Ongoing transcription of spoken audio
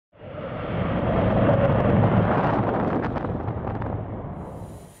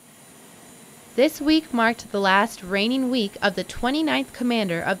This week marked the last reigning week of the 29th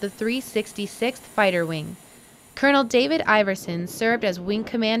commander of the 366th Fighter Wing. Colonel David Iverson served as wing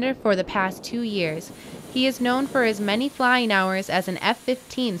commander for the past 2 years. He is known for his many flying hours as an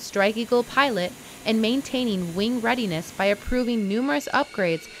F-15 Strike Eagle pilot and maintaining wing readiness by approving numerous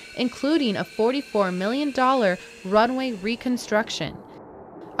upgrades, including a $44 million runway reconstruction.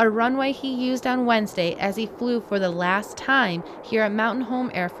 A runway he used on Wednesday as he flew for the last time here at Mountain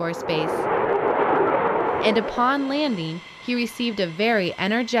Home Air Force Base. And upon landing, he received a very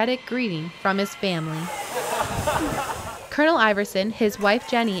energetic greeting from his family. Colonel Iverson, his wife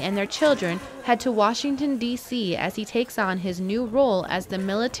Jenny, and their children head to Washington, D.C. as he takes on his new role as the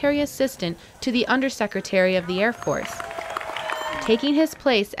military assistant to the Undersecretary of the Air Force. Taking his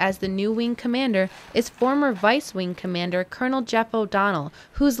place as the new wing commander is former Vice Wing Commander Colonel Jeff O'Donnell,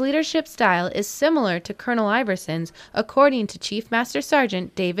 whose leadership style is similar to Colonel Iverson's, according to Chief Master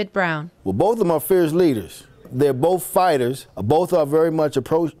Sergeant David Brown. Well, both of them are fierce leaders. They're both fighters. Both are very much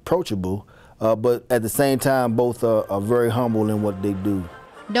approachable, but at the same time, both are very humble in what they do.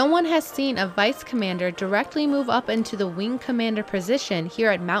 No one has seen a vice commander directly move up into the wing commander position here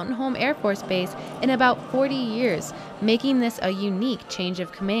at Mountain Home Air Force Base in about 40 years, making this a unique change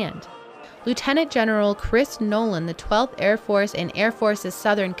of command. Lieutenant General Chris Nolan, the 12th Air Force and Air Force's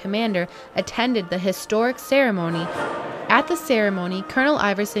Southern Commander, attended the historic ceremony. At the ceremony, Colonel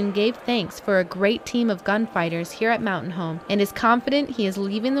Iverson gave thanks for a great team of gunfighters here at Mountain Home and is confident he is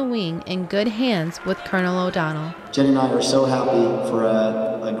leaving the wing in good hands with Colonel O'Donnell. Jenny and I are so happy for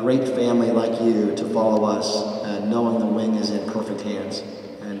a great family like you to follow us, knowing the wing is in perfect hands,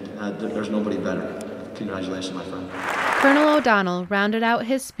 and there's nobody better. Congratulations, my friend. Colonel O'Donnell rounded out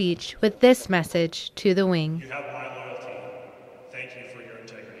his speech with this message to the wing. You have my loyalty. Thank you for your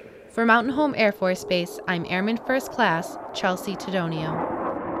integrity. For Mountain Home Air Force Base, I'm Airman First Class Chelsea Tedonio.